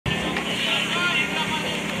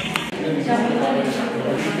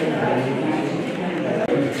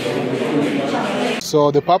So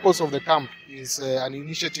the purpose of the camp is an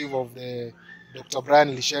initiative of the Dr.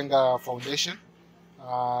 Brian Lishenga Foundation.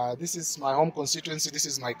 This is my home constituency, this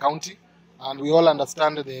is my county, and we all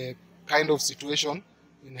understand the kind of situation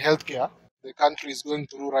in healthcare the country is going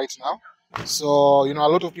through right now. So, a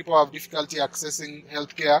lot of people have difficulty accessing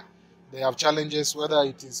healthcare. They have challenges, whether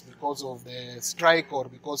it is because of the strike or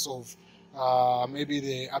because of maybe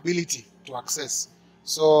the ability to access.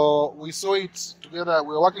 So we saw it together.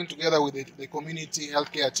 We're working together with the community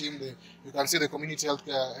healthcare team. You can see the community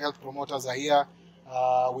health promoters are here.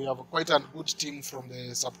 We have quite a good team from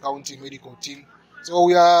the sub-county medical team. So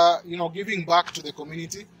we are, giving back to the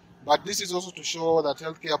community. But this is also to show that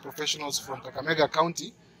healthcare professionals from Kakamega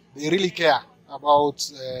County, they really care about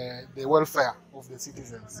the welfare of the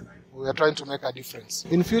citizens. We are trying to make a difference.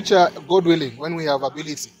 In future, God willing, when we have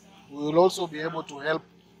ability, we will also be able to help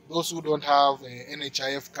those who don't have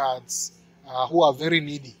NHIF cards, who are very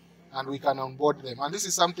needy, and we can onboard them. And this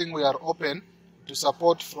is something we are open to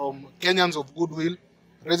support from Kenyans of goodwill,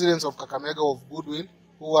 residents of Kakamega of goodwill,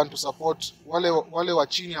 who want to support wale wa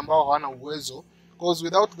chini ambao hawana uwezo, because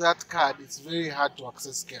without that card, it's very hard to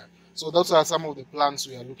access care. So those are some of the plans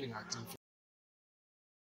we are looking at.